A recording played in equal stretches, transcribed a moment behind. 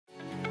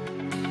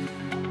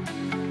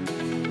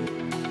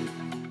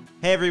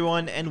Hey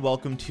everyone, and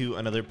welcome to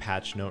another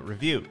patch note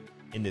review.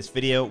 In this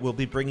video, we'll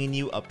be bringing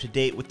you up to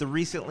date with the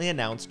recently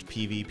announced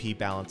PvP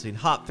balancing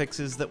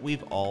hotfixes that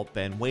we've all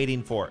been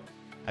waiting for.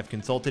 I've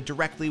consulted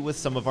directly with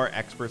some of our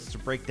experts to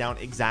break down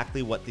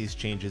exactly what these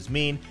changes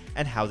mean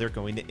and how they're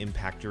going to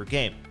impact your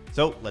game.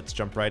 So let's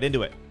jump right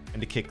into it.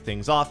 And to kick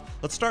things off,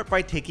 let's start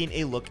by taking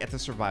a look at the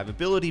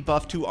survivability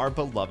buff to our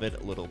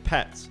beloved little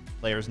pets.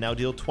 Players now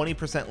deal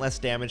 20% less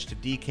damage to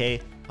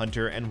DK,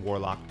 Hunter, and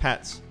Warlock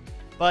pets.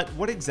 But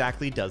what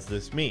exactly does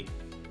this mean?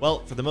 Well,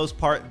 for the most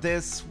part,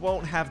 this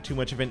won't have too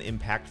much of an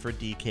impact for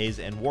DKs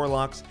and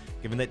Warlocks,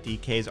 given that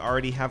DKs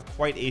already have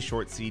quite a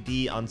short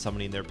CD on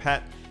summoning their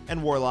pet,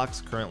 and Warlocks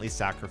currently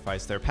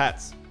sacrifice their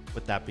pets.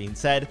 With that being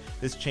said,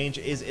 this change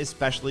is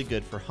especially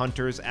good for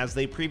Hunters, as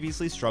they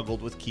previously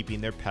struggled with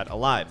keeping their pet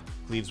alive.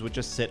 Cleaves would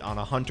just sit on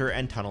a Hunter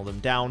and tunnel them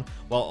down,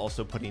 while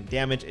also putting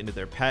damage into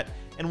their pet,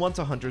 and once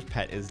a Hunter's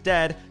pet is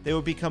dead, they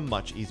would become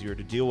much easier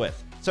to deal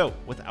with. So,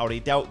 without a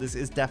doubt, this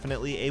is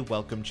definitely a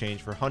welcome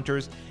change for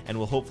Hunters, and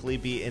will hopefully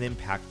be an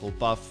impactful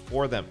buff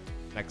for them.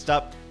 Next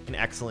up, an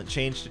excellent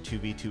change to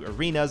 2v2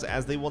 arenas,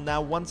 as they will now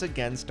once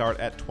again start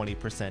at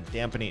 20%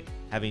 dampening.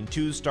 Having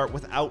 2s start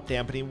without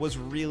dampening was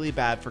really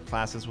bad for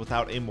classes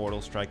without a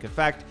Mortal Strike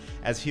effect,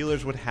 as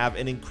healers would have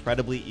an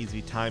incredibly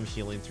easy time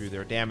healing through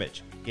their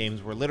damage.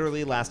 Games were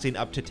literally lasting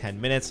up to 10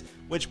 minutes,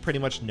 which pretty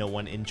much no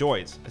one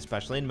enjoys,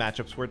 especially in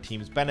matchups where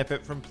teams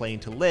benefit from playing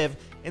to live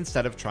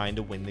instead of trying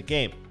to win the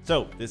game.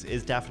 So this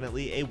is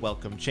definitely a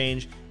welcome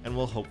change, and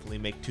will hopefully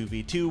make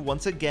 2v2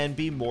 once again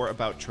be more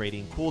about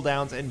trading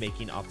cooldowns and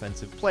making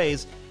offensive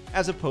plays,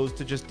 as opposed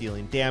to just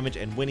dealing damage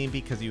and winning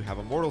because you have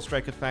a Mortal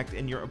Strike effect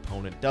and your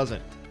opponent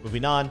doesn't.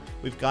 Moving on,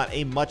 we've got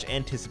a much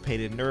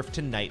anticipated nerf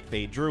to Night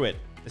Fae Druid,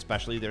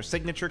 especially their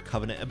signature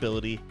Covenant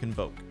ability,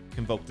 Convoke.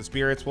 Convoke the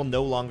Spirits will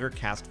no longer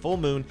cast Full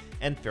Moon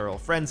and Feral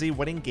Frenzy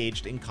when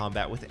engaged in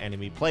combat with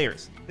enemy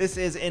players. This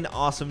is an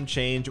awesome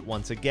change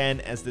once again,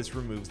 as this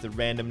removes the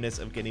randomness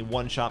of getting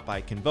one-shot by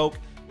Convoke,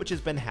 which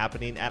has been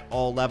happening at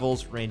all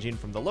levels, ranging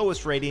from the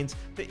lowest ratings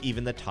to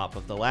even the top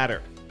of the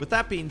ladder. With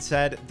that being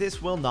said,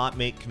 this will not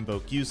make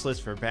Convoke useless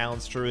for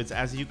balanced druids,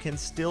 as you can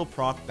still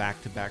proc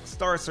back-to-back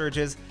Star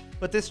Surges,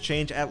 but this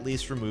change at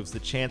least removes the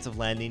chance of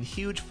landing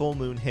huge full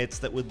moon hits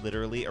that would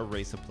literally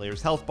erase a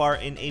player's health bar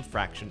in a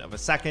fraction of a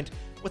second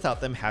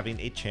without them having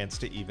a chance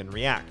to even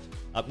react.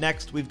 Up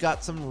next, we've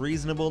got some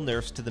reasonable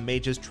nerfs to the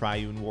Mage's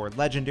Triune Ward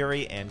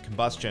Legendary and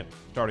Combustion.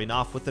 Starting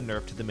off with the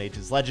nerf to the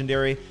Mage's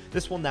Legendary,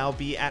 this will now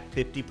be at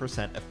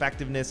 50%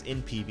 effectiveness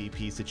in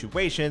PvP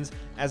situations,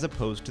 as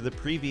opposed to the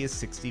previous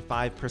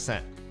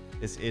 65%.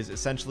 This is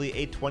essentially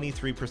a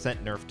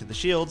 23% nerf to the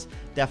shields,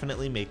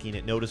 definitely making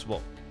it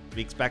noticeable.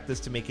 We expect this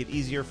to make it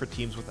easier for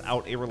teams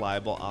without a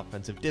reliable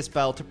offensive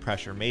dispel to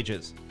pressure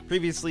mages.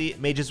 Previously,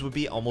 mages would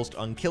be almost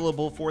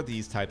unkillable for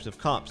these types of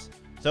comps,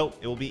 so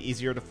it will be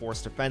easier to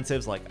force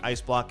defensives like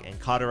Ice Block and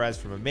Cauterize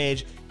from a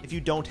mage if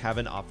you don't have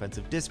an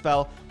offensive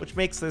dispel, which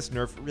makes this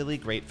nerf really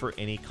great for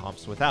any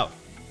comps without.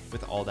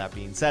 With all that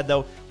being said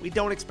though, we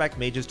don't expect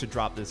mages to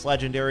drop this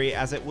legendary,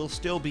 as it will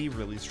still be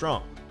really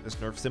strong. This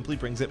nerf simply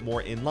brings it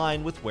more in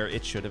line with where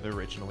it should have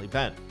originally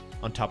been.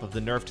 On top of the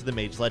nerf to the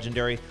Mage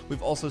Legendary,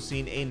 we've also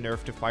seen a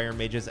nerf to Fire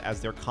Mages,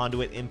 as their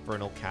Conduit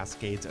Infernal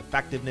Cascade's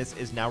effectiveness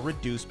is now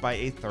reduced by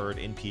a third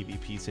in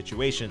PvP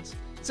situations.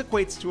 This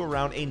equates to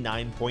around a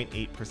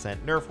 9.8%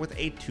 nerf with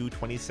a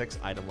 226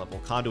 item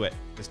level Conduit.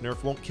 This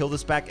nerf won't kill the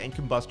spec, and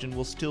Combustion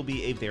will still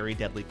be a very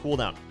deadly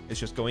cooldown. It's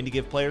just going to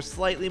give players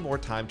slightly more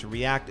time to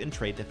react and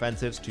trade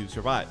defensives to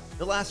survive.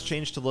 The last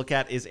change to look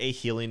at is a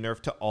healing nerf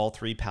to all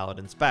 3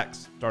 Paladin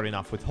specs. Starting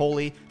off with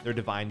Holy, their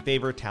Divine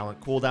Favor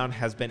talent cooldown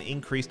has been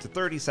increased to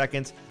 30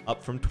 seconds,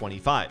 up from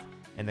 25.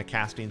 And the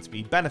casting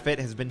speed benefit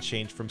has been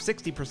changed from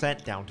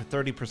 60% down to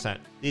 30%.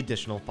 The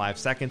additional 5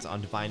 seconds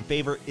on Divine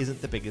Favor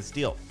isn't the biggest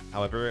deal.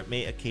 However, it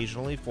may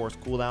occasionally force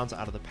cooldowns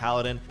out of the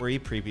Paladin, where he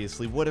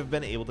previously would have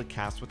been able to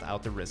cast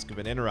without the risk of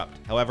an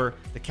interrupt. However,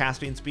 the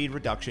casting speed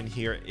reduction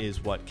here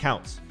is what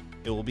counts.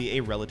 It will be a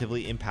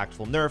relatively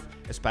impactful nerf,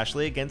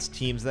 especially against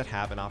teams that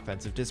have an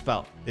offensive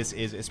dispel. This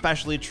is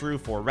especially true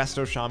for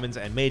Resto Shamans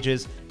and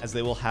Mages, as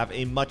they will have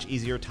a much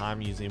easier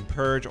time using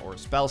Purge or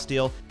Spell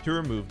Steal to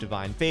remove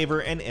Divine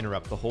Favor and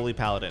interrupt the Holy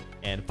Paladin.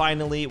 And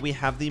finally, we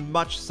have the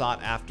much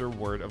sought after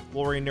Word of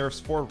Glory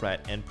nerfs for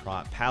Ret and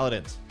Prot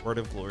Paladins. Word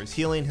of Glory's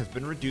healing has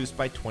been reduced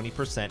by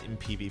 20% in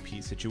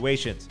PvP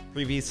situations.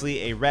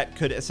 Previously, a Ret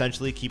could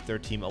essentially keep their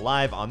team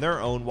alive on their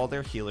own while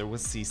their healer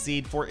was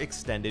CC'd for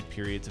extended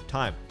periods of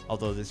time.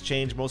 Although this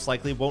change most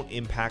likely won't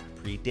impact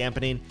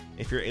pre-dampening,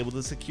 if you're able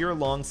to secure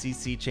long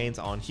CC chains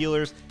on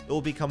healers, it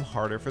will become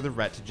harder for the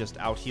Ret to just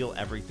out-heal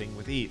everything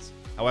with ease.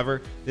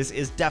 However, this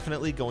is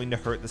definitely going to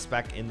hurt the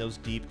spec in those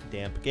deep,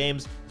 damp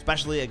games,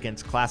 especially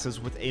against classes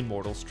with a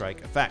Mortal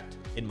Strike effect.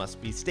 It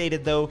must be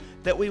stated though,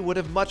 that we would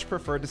have much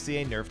preferred to see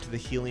a nerf to the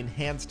Healing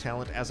Hands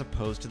talent as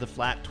opposed to the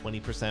flat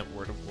 20%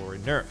 Word of Glory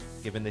nerf,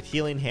 given that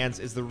Healing Hands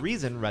is the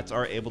reason Rets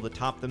are able to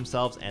top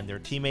themselves and their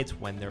teammates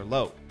when they're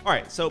low.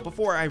 Alright, so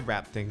before I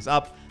wrap things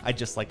up, I'd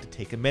just like to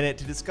take a minute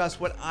to discuss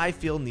what I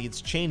feel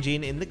needs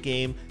changing in the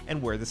game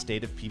and where the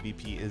state of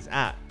PvP is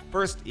at.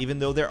 First, even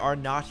though there are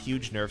not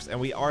huge nerfs and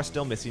we are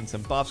still missing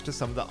some buffs to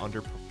some of the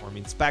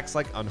underperforming specs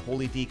like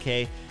Unholy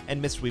DK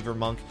and Mistweaver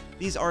Monk,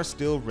 these are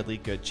still really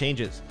good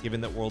changes,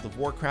 given that World of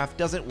Warcraft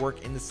doesn't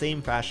work in the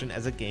same fashion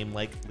as a game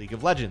like League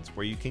of Legends,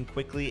 where you can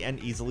quickly and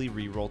easily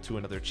reroll to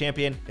another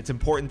champion. It's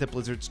important that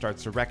Blizzard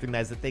starts to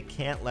recognize that they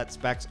can't let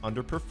specs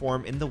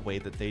underperform in the way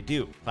that they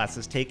do.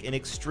 Classes take an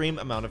extreme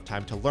amount of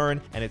time to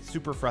learn, and it's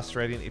super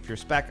frustrating if your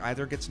spec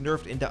either gets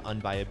nerfed into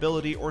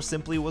unbuyability or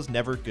simply was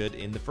never good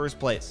in the first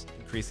place.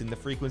 Increasing the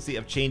frequency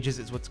of changes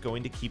is what's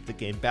going to keep the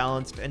game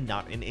balanced and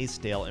not in a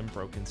stale and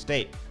broken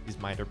state. These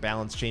minor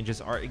balance changes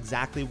are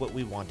exactly what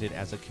we wanted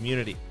as a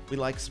community. We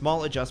like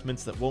small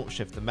adjustments that won't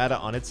shift the meta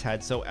on its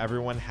head so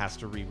everyone has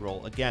to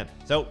re-roll again.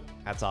 So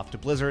hats off to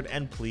Blizzard,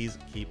 and please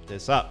keep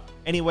this up.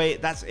 Anyway,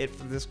 that's it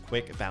for this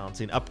quick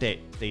balancing update.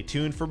 Stay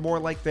tuned for more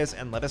like this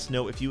and let us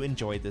know if you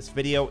enjoyed this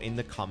video in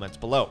the comments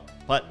below.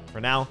 But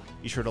for now,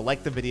 be sure to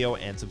like the video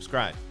and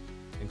subscribe.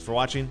 Thanks for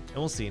watching, and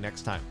we'll see you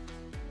next time.